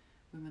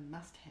women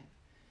must have.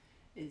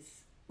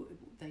 Is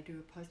they do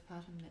a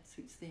postpartum that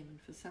suits them, and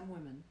for some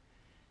women,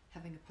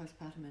 having a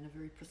postpartum in a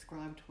very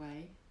prescribed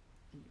way,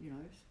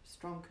 and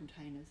strong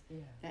containers,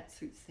 that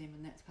suits them,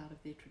 and that's part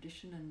of their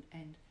tradition.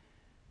 And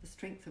the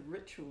strength of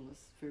ritual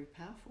is very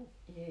powerful.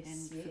 Yes,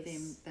 And for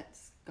them,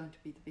 that's going to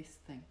be the best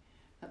thing.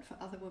 But for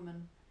other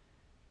women,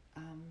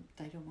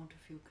 they don't want to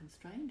feel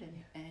constrained,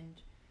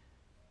 and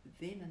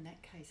then in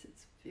that case,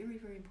 it's very,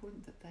 very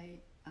important that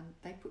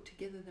they put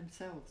together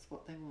themselves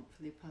what they want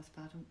for their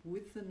postpartum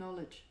with the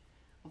knowledge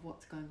of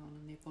what's going on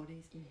in their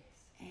bodies,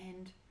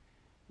 and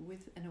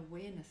with an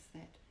awareness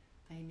that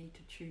they need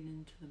to tune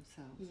into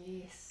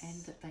themselves,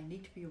 and that they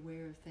need to be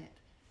aware of that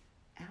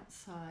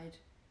outside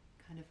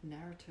kind of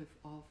narrative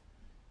of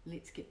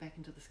let's get back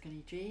into the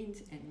skinny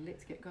jeans and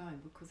let's get going,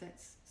 because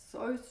that's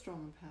so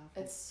strong and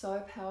powerful. It's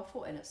so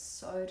powerful and it's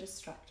so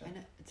destructive.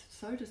 And it's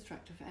so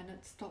destructive, and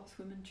it stops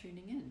women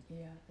tuning in.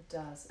 Yeah, it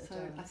does. It does.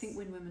 I think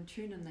when women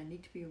tune in, they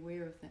need to be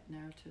aware of that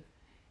narrative,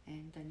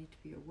 and they need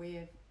to be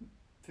aware,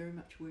 very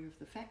much aware of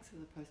the facts of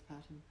the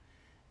postpartum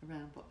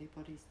around what their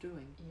body's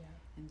doing,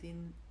 and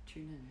then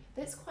tune in.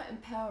 That's quite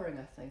empowering,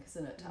 I think,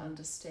 isn't it, to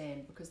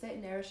understand, because that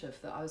narrative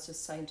that I was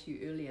just saying to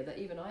you earlier, that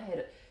even I had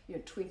it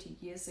 20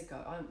 years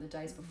ago, the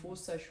days before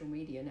social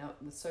media. Now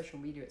with social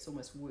media it's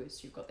almost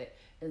worse. You've got that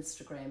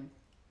Instagram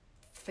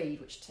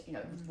feed which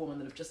with women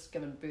that have just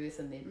given birth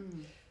and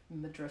then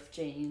midriff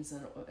jeans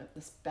and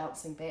this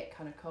bouncing back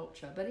kind of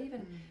culture. But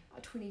even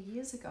 20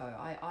 years ago,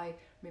 I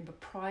remember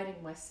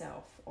priding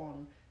myself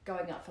on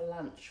going out for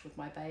lunch with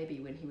my baby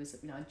when he was,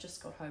 I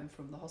just got home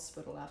from the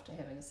hospital after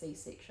having a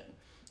C-section,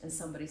 and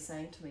somebody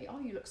saying to me, "Oh,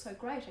 you look so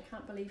great, I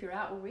can't believe you're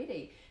out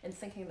already," and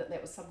thinking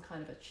that was some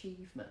kind of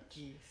achievement.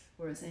 Yes.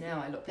 Whereas now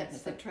I look back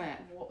and think,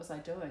 trap. What was I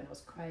doing? I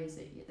was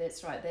crazy.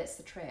 That's right, that's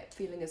the trap.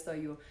 Feeling as though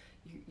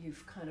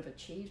you've kind of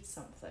achieved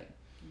something.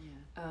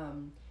 Yeah.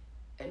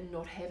 And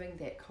not having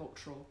that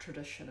cultural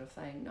tradition of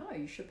saying, no,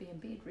 you should be in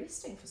bed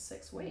resting for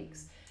 6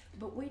 weeks.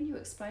 But when you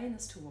explain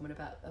this to women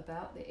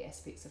about the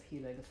aspects of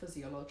healing, the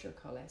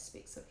physiological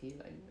aspects of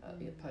healing,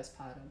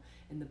 postpartum,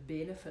 and the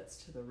benefits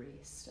to the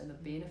rest and the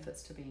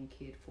benefits to being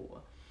cared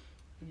for,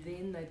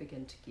 then they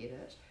begin to get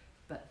it.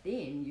 But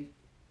then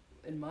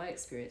in my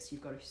experience,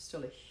 you've got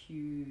still a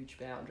huge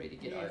boundary to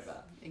get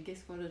over. And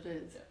guess what it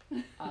is?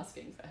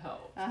 Asking for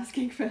help.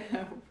 Asking for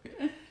help.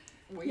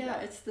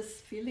 It's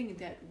this feeling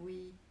that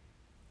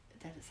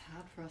it's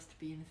hard for us to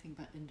be anything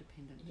but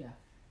independent. Yeah.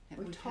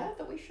 We're told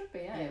that we should be,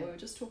 We were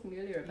just talking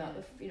earlier about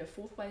the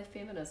fourth wave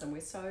feminism. We're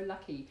so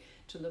lucky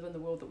to live in the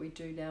world that we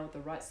do now with the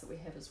rights that we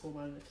have as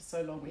women, and for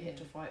so long we had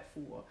to fight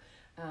for.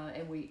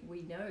 And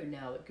we know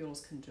now that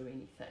girls can do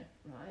anything,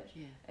 right?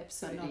 Yeah,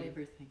 absolutely. But not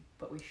everything.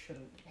 But we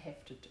shouldn't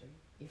have to do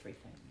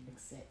everything,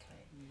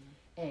 exactly.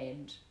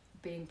 And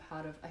being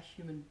a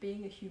human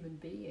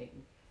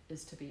being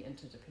is to be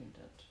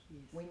interdependent.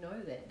 Yes. We know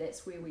that.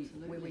 That's where we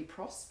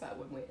prosper,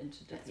 when we're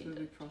interdependent. That's where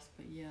we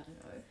prosper,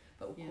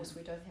 But of course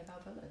we don't have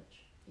our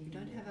village. We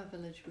don't have our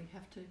village. We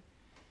have to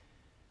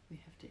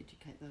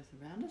educate those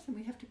around us, and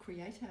we have to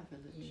create our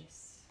village.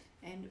 Yes.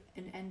 And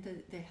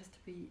there has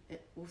to be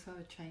also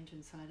a change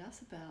inside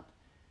us about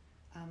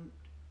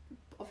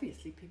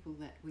obviously people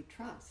that we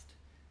trust,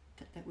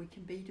 that we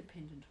can be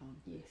dependent on.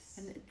 Yes.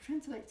 And it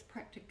translates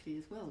practically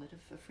as well, that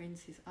if a friend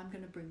says, "I'm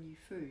going to bring you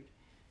food,"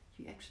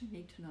 you actually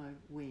need to know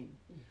when,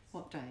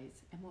 what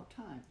days, and what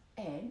time.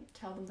 And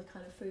tell them the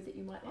kind of food that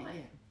you might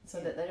like, so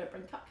that they don't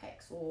bring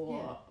cupcakes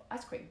or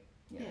ice cream.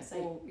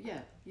 So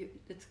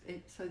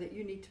that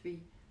you need to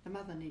be, the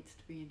mother needs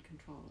to be in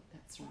control at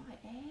that point.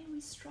 Right, and we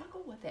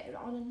struggle with that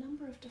on a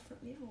number of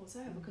different levels,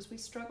 because we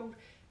struggle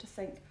to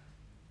think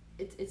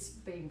it's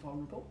being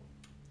vulnerable.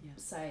 Yeah.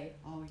 Say,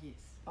 "Oh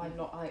yes, I'm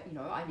not.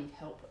 I need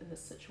help in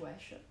this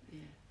situation."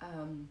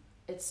 Yeah.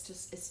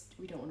 It's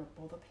we don't want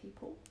to bother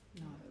people.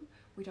 No.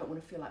 We don't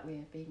want to feel like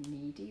we're being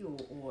needy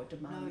or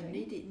demanding.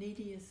 No,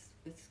 needy is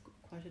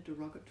quite a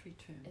derogatory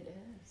term. It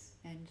is.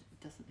 And it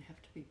doesn't have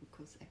to be,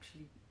 because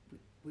actually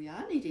we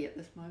are needy at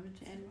this moment.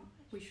 That's and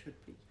we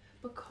should be.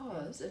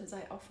 Because, as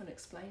I often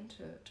explain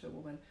to a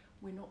woman,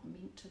 we're not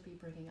meant to be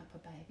bringing up a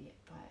baby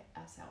by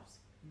ourselves.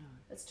 No.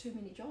 It's too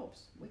many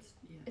jobs.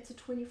 It's a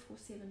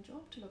 24/7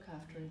 job to look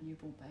after a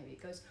newborn baby.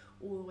 It goes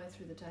all the way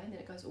through the day, and then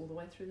it goes all the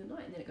way through the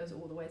night, and then it goes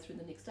all the way through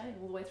the next day,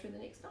 and all the way through the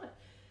next night.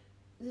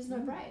 There's no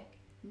break.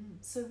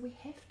 So we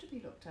have to be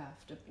looked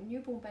after.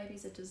 Newborn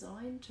babies are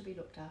designed to be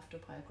looked after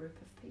by a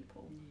group of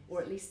people, or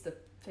at least the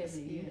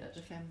family unit.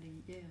 The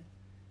family,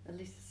 at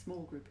least a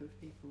small group of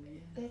people.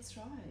 That's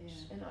right.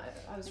 And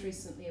I was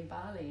recently in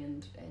Bali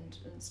and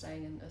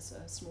staying in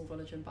a small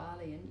village in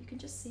Bali, and you can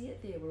just see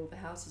it there, where all the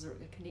houses are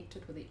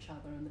connected with each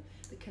other, and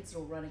the kids are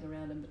all running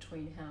around in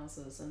between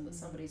houses, and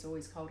somebody's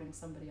always holding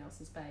somebody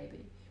else's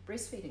baby,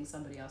 breastfeeding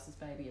somebody else's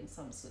baby in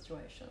some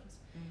situations.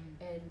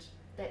 And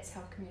that's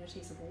how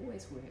communities have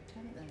always worked,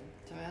 haven't they?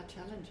 So our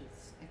challenge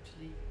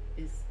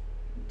is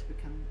to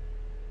become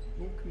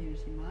more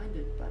community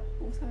minded, but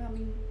also,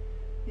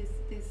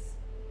 there's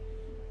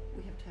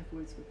we have to have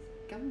words with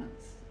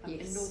governments.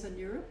 In Northern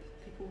Europe,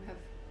 people have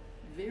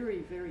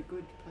very, very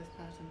good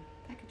postpartum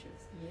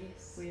packages.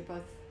 Yes. Where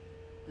both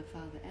the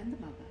father and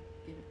the mother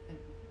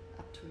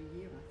up to a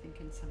year, I think,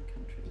 in some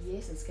countries.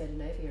 Yes, in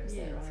Scandinavia, is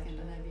that right?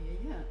 Scandinavia,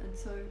 yeah. And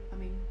so, I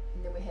mean...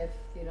 And then we have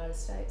the United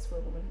States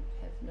where women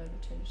have no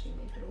maternity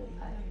leave at all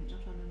paid.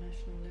 Not on a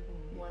national level.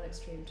 One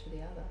extreme to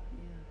the other.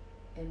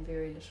 Yeah. And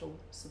very little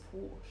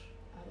support.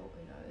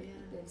 You know,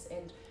 Yeah.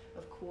 And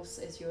of course,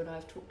 as you and I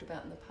have talked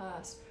about in the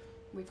past,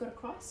 we've got a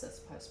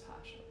crisis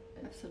postpartum.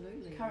 And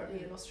absolutely.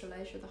 Currently in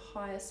Australasia, the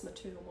highest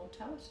maternal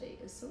mortality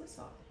is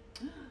suicide.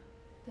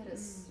 That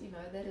is, you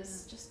know, that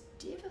is just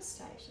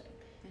devastating.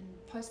 And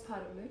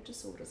postpartum mood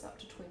disorders up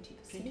to 20%.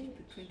 20%,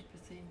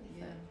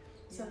 yeah.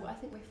 So I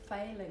think we're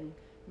failing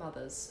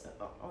mothers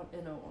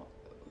in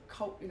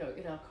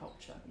our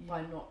culture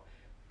by not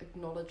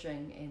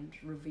acknowledging and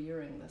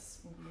revering this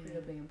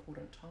incredibly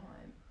important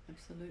time.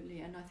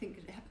 Absolutely, and I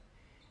think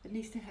it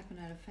needs to happen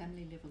at a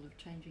family level, of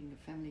changing the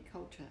family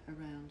culture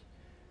around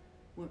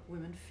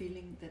women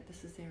feeling that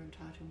this is their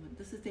entitlement,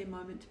 this is their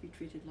moment to be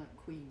treated like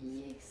queens.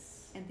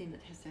 Yes. And then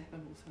it has to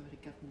happen also at a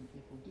government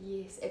level.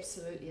 Yes,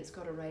 absolutely. It's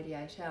got to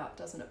radiate out,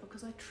 doesn't it?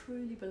 Because I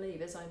truly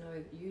believe, as I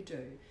know you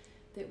do,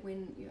 that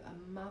when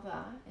a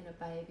mother and a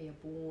baby are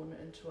born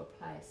into a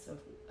place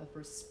of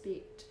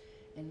respect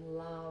and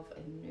love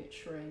and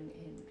nurturing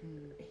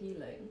and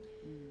healing,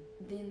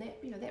 then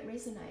that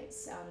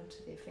resonates out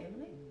into their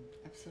family,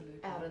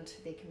 absolutely, out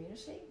into their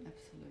community,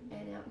 absolutely,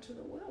 and out into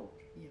the world.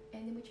 Yep.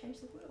 And then we change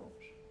the world.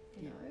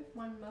 You know,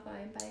 one mother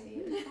and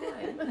baby at a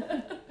time.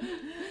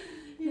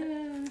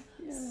 Yeah.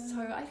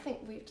 So I think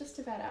we're just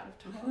about out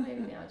of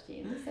time now,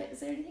 Jen. Is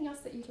there anything else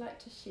that you'd like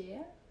to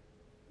share?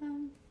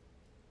 No,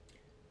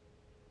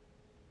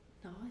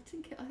 I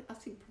think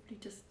probably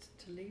just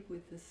to leave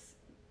with this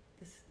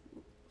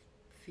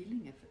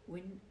feeling of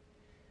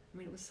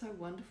it was so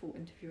wonderful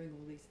interviewing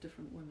all these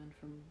different women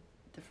from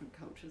different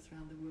cultures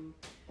around the world.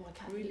 Oh, I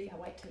can't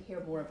wait to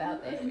hear more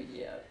about that.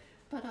 Yeah.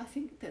 But I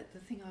think that the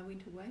thing I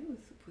went away with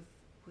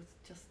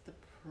just the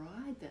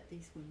pride that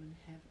these women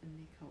have in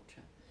their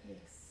culture.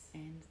 Yes.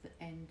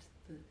 And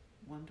the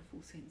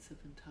wonderful sense of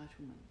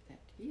entitlement that,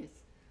 yes,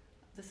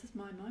 this is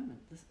my moment.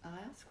 I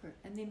ask for it.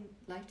 And then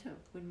later,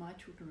 when my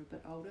children are a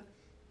bit older,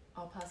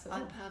 I'll pass it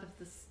on. I'm part of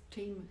this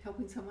team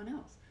helping someone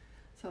else.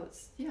 So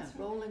it's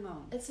rolling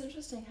on. It's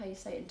interesting how you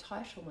say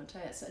entitlement.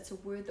 It's a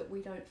word that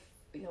we don't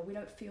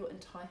feel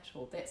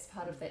entitled. That's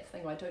part of that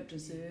thing. I don't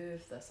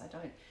deserve this. I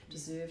don't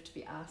deserve to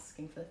be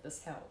asking for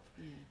this help.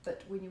 Yeah.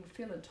 But when you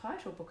feel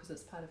entitled because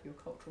it's part of your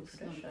cultural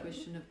tradition. It's not a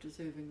question of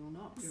deserving or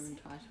not. You're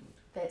entitled.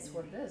 That's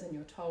what it is, and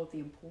you're told the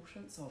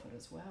importance of it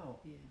as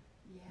well. Yeah.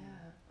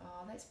 Yeah.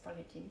 Oh, that's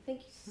brilliant, Jenny.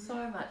 Thank you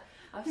so much.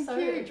 I've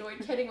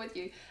enjoyed chatting with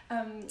you.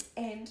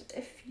 And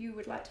if you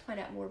would like to find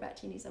out more about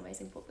Jenny's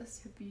amazing book, this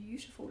is her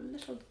beautiful,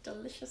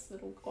 delicious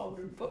little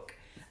golden book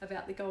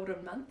about the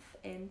golden month.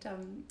 And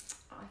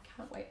I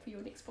can't wait for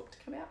your next book to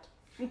come out.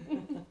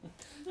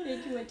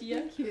 Thank you, my dear.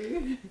 Thank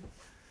you.